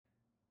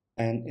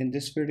And in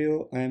this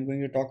video I am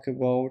going to talk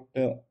about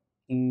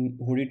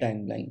Hudi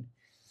timeline.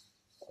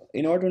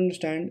 In order to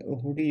understand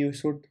Hudi, you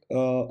should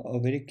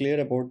very clear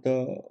about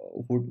the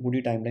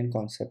Hudi timeline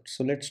concept.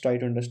 So let's try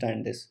to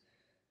understand this.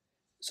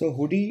 So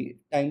Hudi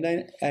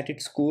timeline at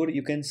its core,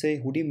 you can say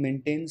Hudi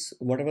maintains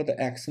whatever the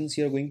actions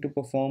you are going to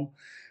perform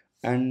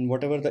and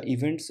whatever the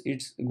events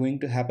it's going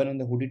to happen on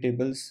the Hudi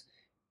tables.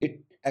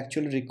 It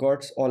actually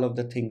records all of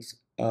the things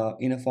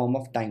in a form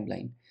of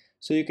timeline.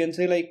 So you can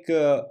say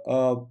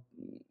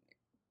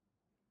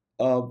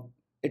uh,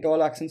 it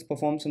all actions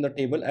performs on the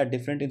table at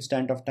different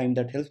instant of time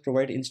that helps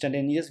provide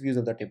instantaneous views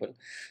of the table.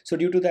 So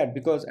due to that,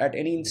 because at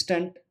any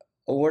instant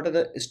what are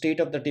the state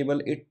of the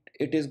table, it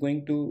is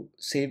going to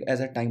save as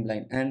a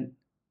timeline, and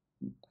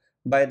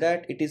by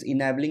that it is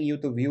enabling you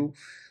to view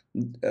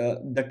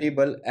the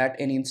table at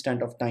any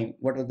instant of time,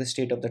 what was the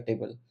state of the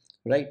table,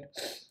 right?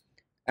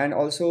 And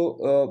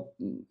also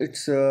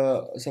it's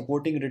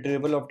supporting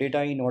retrieval of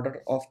data in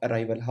order of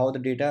arrival, how the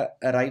data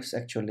arrives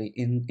actually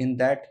in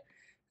that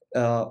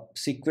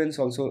sequence.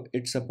 Also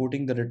it's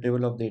supporting the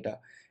retrieval of data.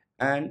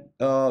 And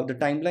the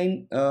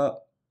timeline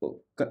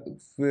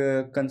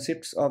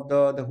consists of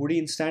the Hudi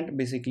instant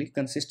basically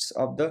consists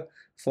of the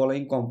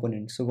following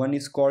components. So one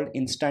is called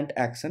instant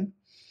action,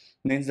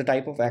 means the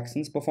type of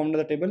actions performed on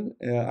the table.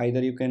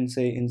 Either you can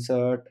say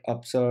insert,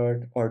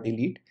 upsert, or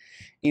delete.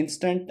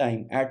 Instant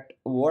time, at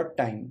what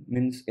time,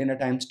 means in a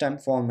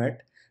timestamp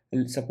format.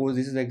 Suppose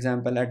this is the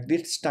example, at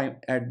this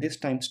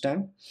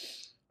timestamp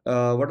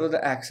what were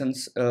the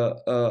actions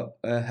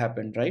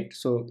happened, right?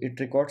 So it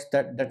records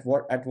that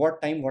what at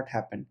what time what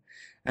happened.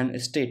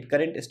 And state,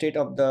 current state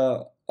of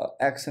the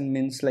action,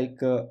 means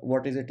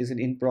what is it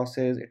in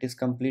process, it is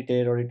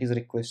completed, or it is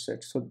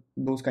requested. So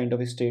those kind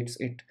of states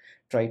it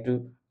try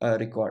to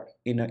record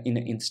in an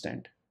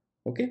instant.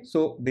 Okay,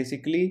 so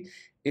basically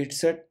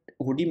it's a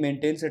Hudi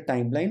maintains a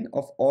timeline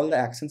of all the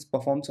actions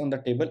performed on the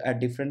table at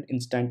different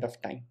instant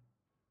of time,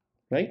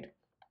 right?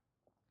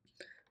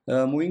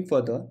 Moving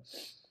further,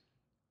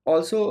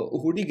 also,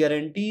 Hudi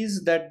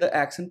guarantees that the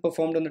action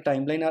performed on the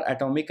timeline are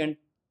atomic and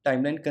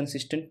timeline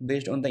consistent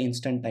based on the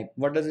instant type.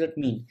 What does that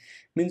mean?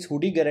 Means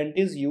Hudi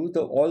guarantees you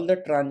the all the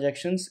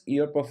transactions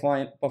you're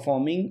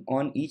performing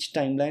on each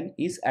timeline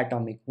is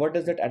atomic. What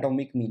does that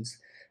atomic means?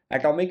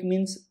 Atomic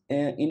means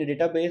in a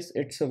database,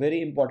 it's a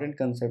very important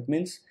concept.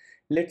 Means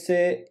let's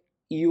say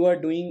you are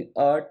doing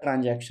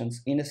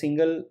transactions. In a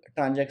single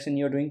transaction,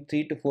 you're doing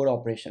 3 to 4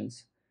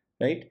 operations,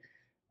 right?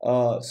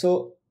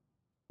 So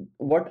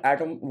what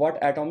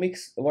atomic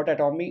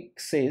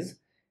says,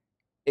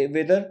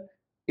 whether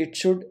it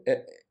should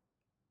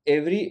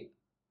every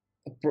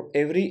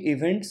every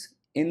events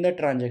in the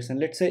transaction,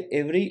 let's say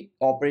every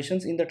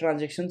operations in the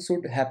transaction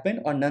should happen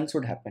or none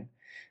should happen.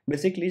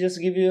 Basically,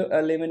 just give you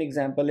a layman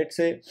example. Let's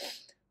say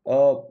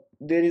uh,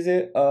 there is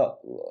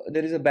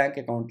a bank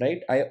account,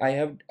 right?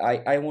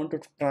 I want to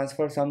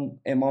transfer some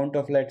amount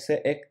of, let's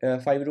say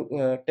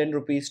 10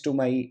 rupees to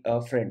my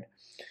friend.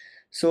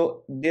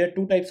 So there are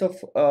two types of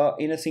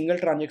in a single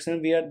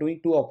transaction we are doing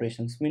two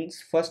operations.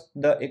 Means first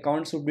the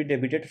account should be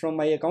debited from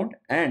my account,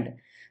 and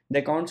the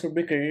account should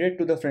be credited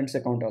to the friend's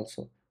account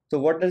also. So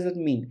what does it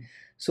mean?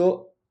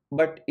 So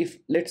but if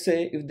let's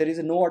say if there is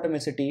no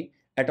atomicity,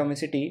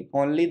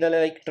 only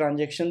the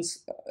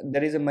transactions,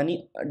 there is a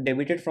money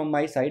debited from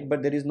my side,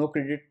 but there is no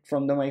credit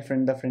from the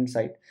friend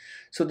side.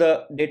 So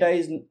the data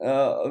is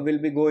will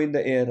be go in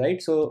the air, right?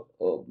 So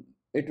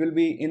it will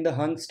be in the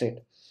hung state.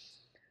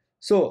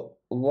 So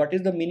what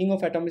is the meaning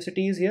of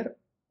atomicity is here?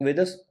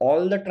 Whether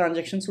all the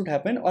transactions should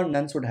happen or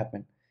none should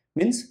happen.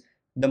 Means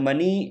the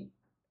money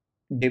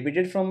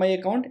debited from my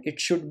account, it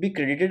should be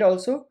credited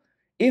also.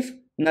 If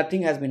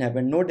nothing has been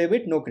happened, no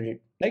debit, no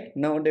credit. Like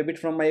no debit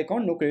from my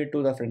account, no credit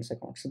to the friend's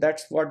account. So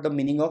that's what the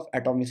meaning of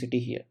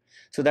atomicity here.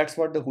 So that's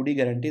what the Hudi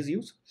guarantees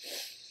use.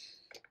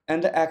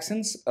 And the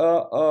actions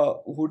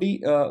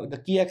Hudi,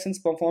 the key actions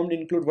performed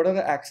include, what are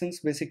the actions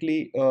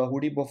basically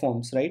Hudi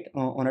performs, right,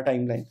 on a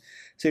timeline.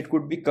 So it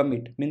could be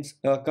commit, means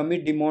a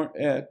commit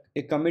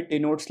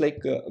denotes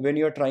when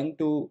you are trying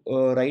to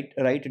write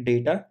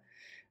data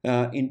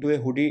into a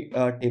Hudi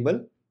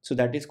table. So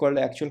that is called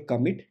actual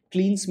commit.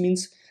 Cleans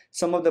means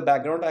some of the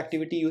background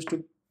activity used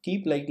to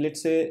keep, like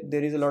let's say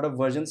there is a lot of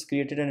versions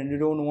created and you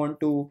don't want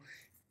to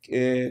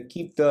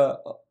keep the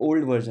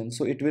old version,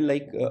 so it will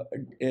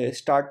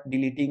start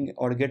deleting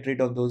or get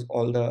rid of those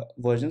all the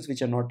versions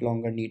which are not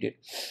longer needed.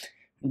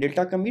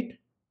 Delta commit,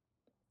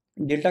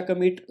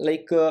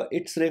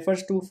 it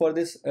refers to for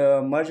this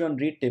merge on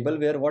read table,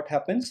 where what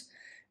happens,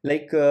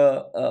 like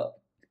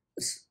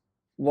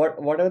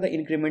whatever the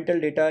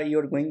incremental data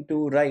you're going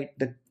to write,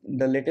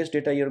 the latest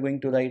data you're going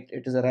to write,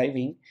 it is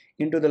arriving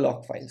into the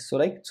log files. So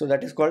so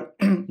that is called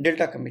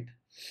delta commit.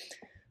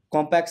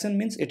 Compaction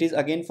means it is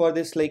again for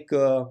this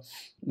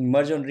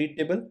merge on read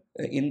table.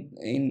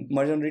 In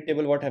merge on read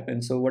table, what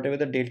happens, so whatever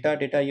the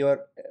data you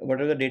are,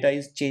 whatever the data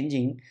is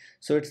changing,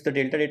 so it's the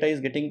delta data is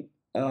getting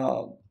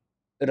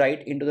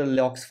right into the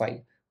logs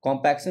file.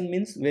 Compaction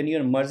means when you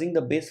are merging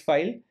the base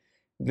file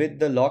with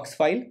the logs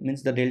file,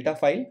 means the delta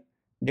file,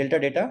 delta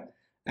data,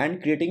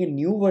 and creating a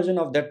new version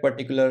of that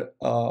particular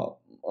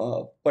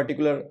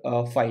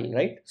file,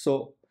 right?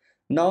 So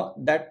now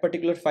that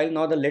particular file,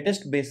 now the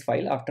latest base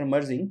file after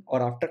merging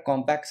or after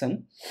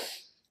compaction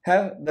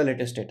have the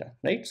latest data,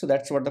 right? So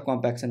that's what the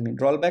compaction means.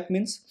 Rollback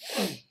means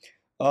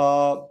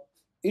uh,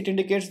 it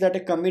indicates that a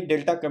commit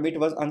delta commit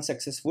was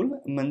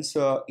unsuccessful, means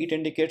it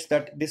indicates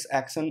that this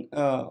action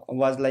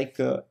was like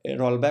a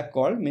rollback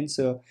call, means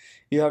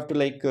you have to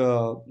like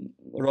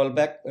roll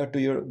back to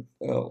your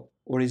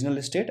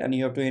original state, and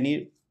you have to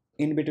any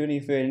in between,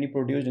 if you any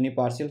produced any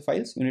partial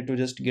files, you need to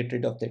just get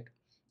rid of that,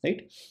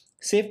 right?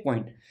 Save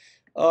point,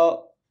 uh,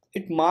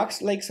 it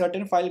marks like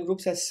certain file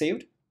groups as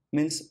saved,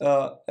 means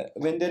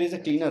when there is a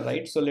cleaner,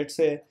 right? So let's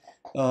say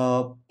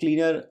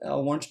cleaner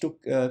wants to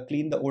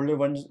clean the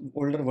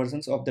older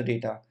versions of the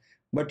data,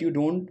 but you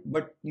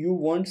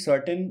want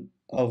certain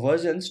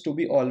versions to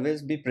be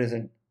always be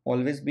present,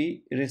 always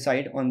be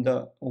reside on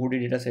the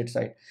Hudi dataset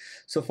side.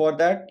 So for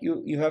that,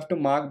 you have to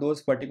mark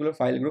those particular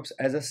file groups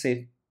as a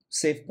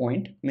save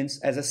point,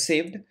 means as a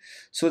saved,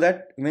 so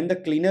that when the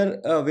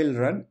cleaner will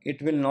run,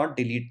 it will not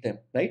delete them,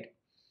 right?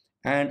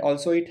 And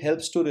also it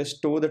helps to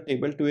restore the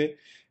table to a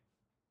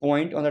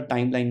point on the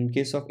timeline in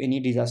case of any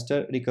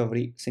disaster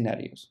recovery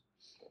scenarios.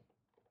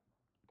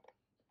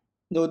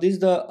 Though this is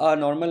the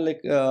normal,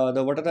 like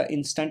the what are the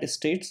instant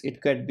states,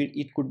 it could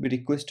be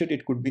requested,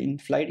 it could be in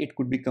flight, it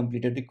could be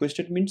completed.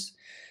 Requested means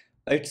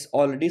it's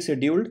already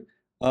scheduled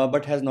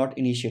but has not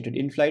initiated.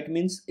 In flight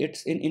means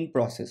it's in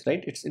process,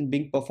 right? It's in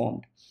being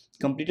performed.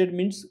 Completed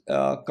means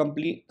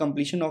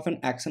completion of an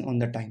action on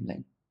the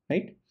timeline,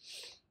 right?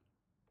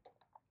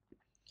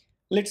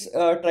 Let's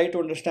try to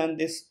understand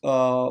this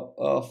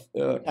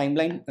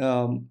timeline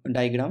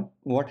diagram,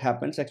 what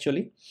happens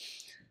actually.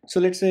 So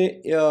let's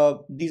say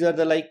these are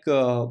the like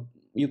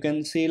you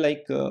can say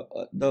like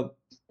the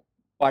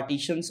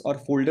partitions or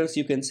folders,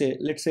 you can say.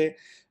 Let's say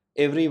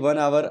every 1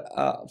 hour,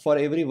 for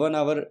every 1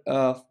 hour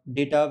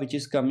data which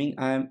is coming,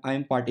 I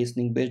am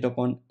partitioning based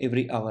upon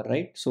every hour,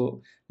 right?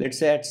 So let's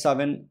say at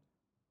 7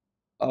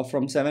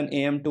 from 7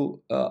 a.m.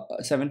 to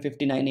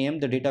 7:59 a.m.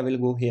 the data will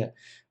go here.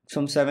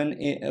 From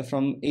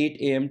 8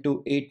 a.m.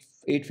 to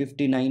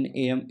 8:59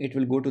 a.m. it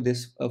will go to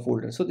this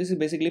folder. So this is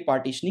basically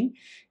partitioning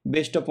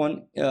based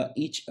upon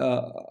each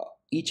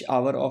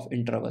hour of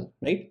interval,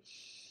 right?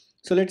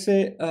 So let's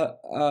say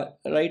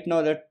right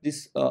now that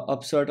this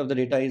upsert of the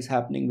data is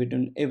happening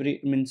between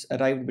every means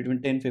arrived between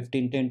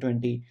 10:15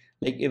 10:20,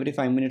 like every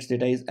 5 minutes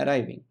data is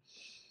arriving.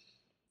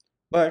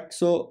 But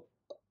so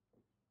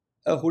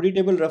a Hudi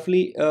table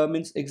roughly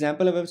means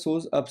example of a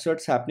shows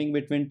upserts happening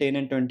between 10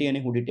 and 20 in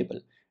a Hudi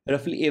table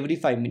roughly every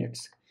 5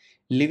 minutes.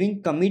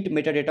 Leaving commit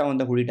metadata on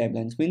the Hudi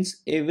timelines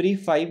means every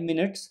 5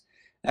 minutes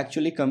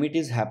actually commit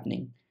is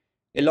happening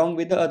along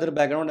with the other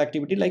background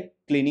activity like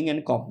cleaning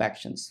and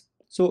compactions.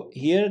 So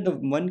here the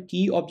one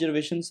key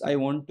observations I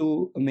want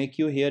to make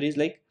you here is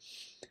like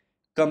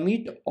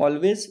commit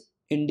always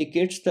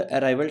indicates the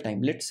arrival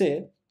time. Let's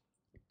say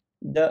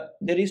there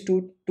is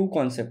two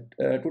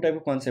type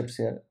of concepts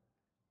here: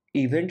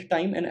 event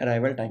time and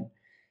arrival time.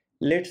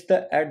 Let's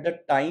the at the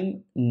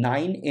time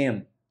 9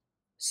 a.m.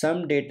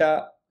 some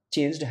data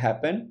changed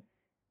happen,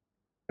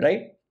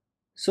 right?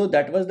 So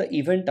that was the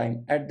event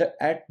time.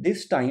 At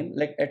this time,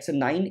 like at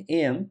 9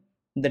 a.m.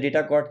 the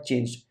data got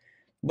changed.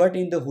 But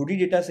in the Hudi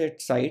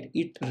dataset side,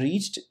 it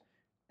reached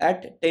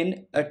at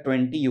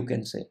 10:20, you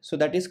can say. So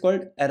that is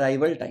called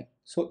arrival time.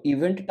 So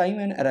event time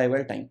and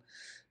arrival time.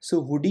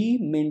 So Hudi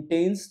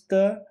maintains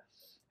the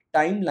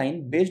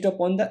timeline based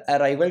upon the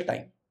arrival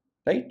time,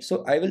 right?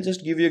 So I will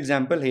just give you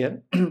example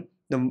here.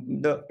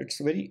 It's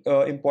very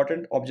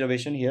important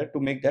observation here to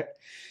make that.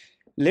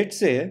 Let's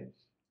say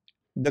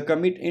the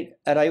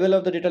arrival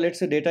of the data, let's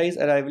say data is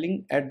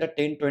arriving at the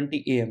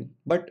 10:20 a.m.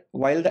 but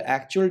while the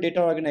actual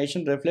data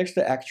organization reflects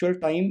the actual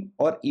time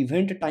or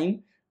event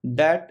time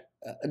that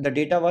the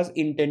data was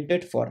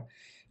intended for.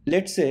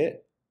 Let's say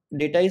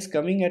data is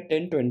coming at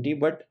 10:20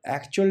 but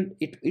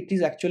it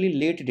is actually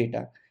late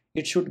data.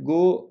 It should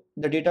go,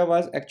 the data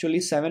was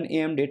actually 7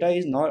 a.m. data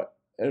is not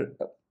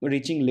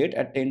reaching late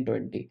at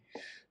 10:20.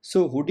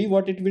 So Hudi,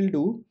 what it will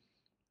do,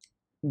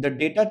 the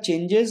data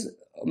changes,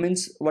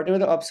 means whatever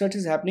the upsert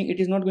is happening, it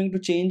is not going to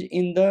change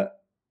in the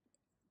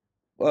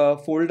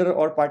folder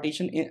or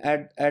partition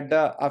at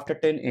the after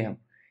 10 a.m.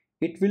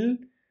 It will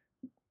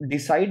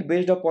decide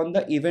based upon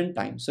the event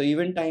time. So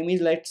event time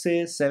is, let's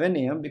say, 7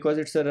 a.m. because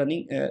it's a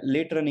running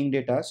late running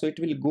data, so it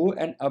will go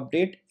and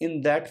update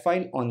in that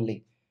file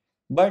only.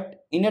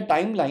 But in a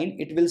timeline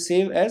it will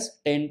save as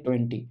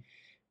 10:20,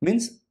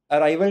 means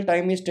arrival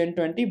time is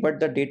 10:20 but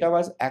the data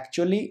was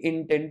actually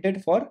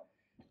intended for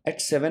at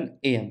 7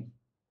 a.m.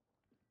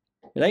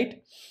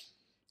 right?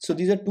 So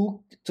these are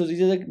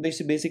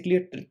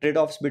basically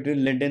trade-offs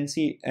between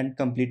latency and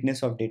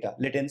completeness of data.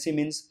 Latency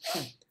means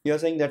you're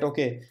saying that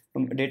okay,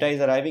 data is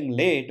arriving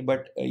late,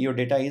 but your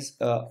data is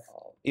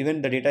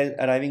even the data is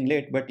arriving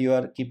late, but you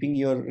are keeping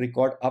your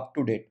record up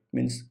to date,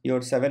 means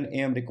your 7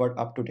 a.m. record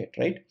up to date,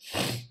 right?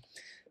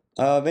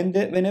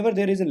 Whenever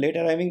there is a late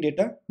arriving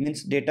data,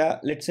 means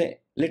data, let's say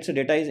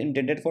data is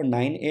intended for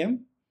 9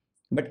 a.m.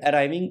 but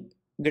arriving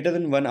greater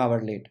than 1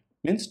 hour late.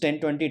 Means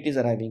 10:20 it is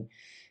arriving.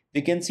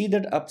 We can see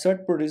that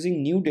upstart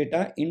producing new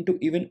data into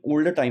even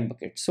older time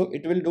bucket. So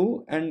it will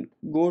do and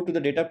go to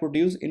the data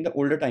produced in the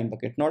older time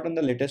bucket, not on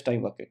the latest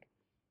time bucket,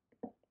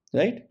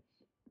 right?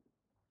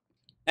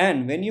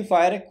 And when you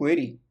fire a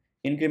query,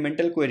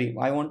 incremental query,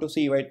 I want to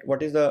see, right,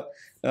 what is the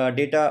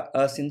data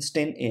since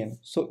 10 a.m.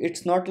 So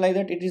it's not like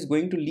that it is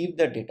going to leave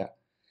the data.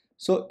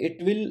 So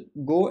it will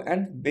go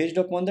and based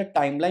upon the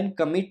timeline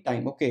commit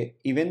time. Okay,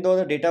 even though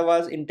the data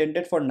was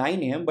intended for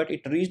 9 a.m. but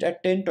it reached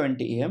at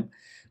 10:20 a.m.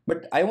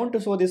 But I want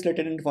to show this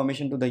latent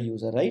information to the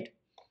user, right?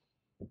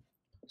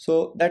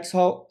 So that's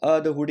how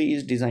the Hudi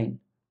is designed.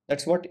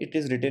 That's what it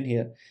is written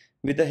here.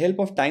 With the help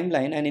of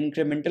timeline, an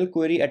incremental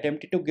query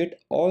attempted to get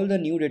all the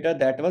new data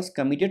that was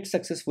committed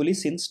successfully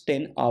since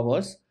 10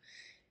 hours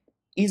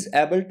is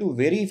able to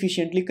very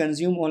efficiently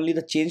consume only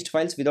the changed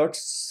files without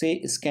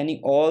say scanning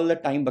all the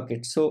time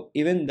buckets. So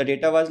even the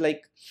data was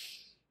like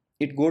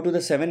it go to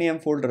the 7 a.m.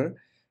 folder,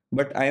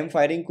 but I am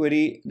firing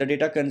query the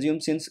data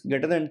consumed since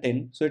greater than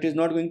 10, so it is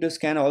not going to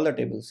scan all the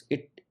tables.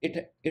 It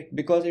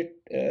because it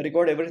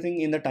record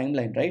everything in the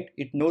timeline, right?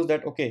 It knows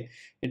that okay,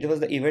 it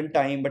was the event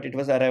time, but it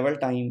was arrival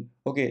time.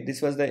 Okay,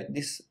 this was the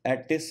this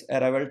at this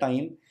arrival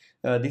time,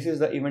 this is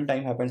the event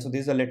time happened, so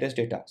this is the latest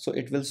data, so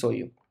it will show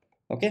you.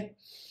 Okay,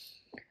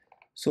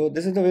 so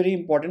this is the very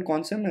important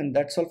concept, and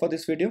that's all for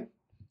this video.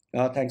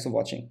 Thanks for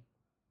watching.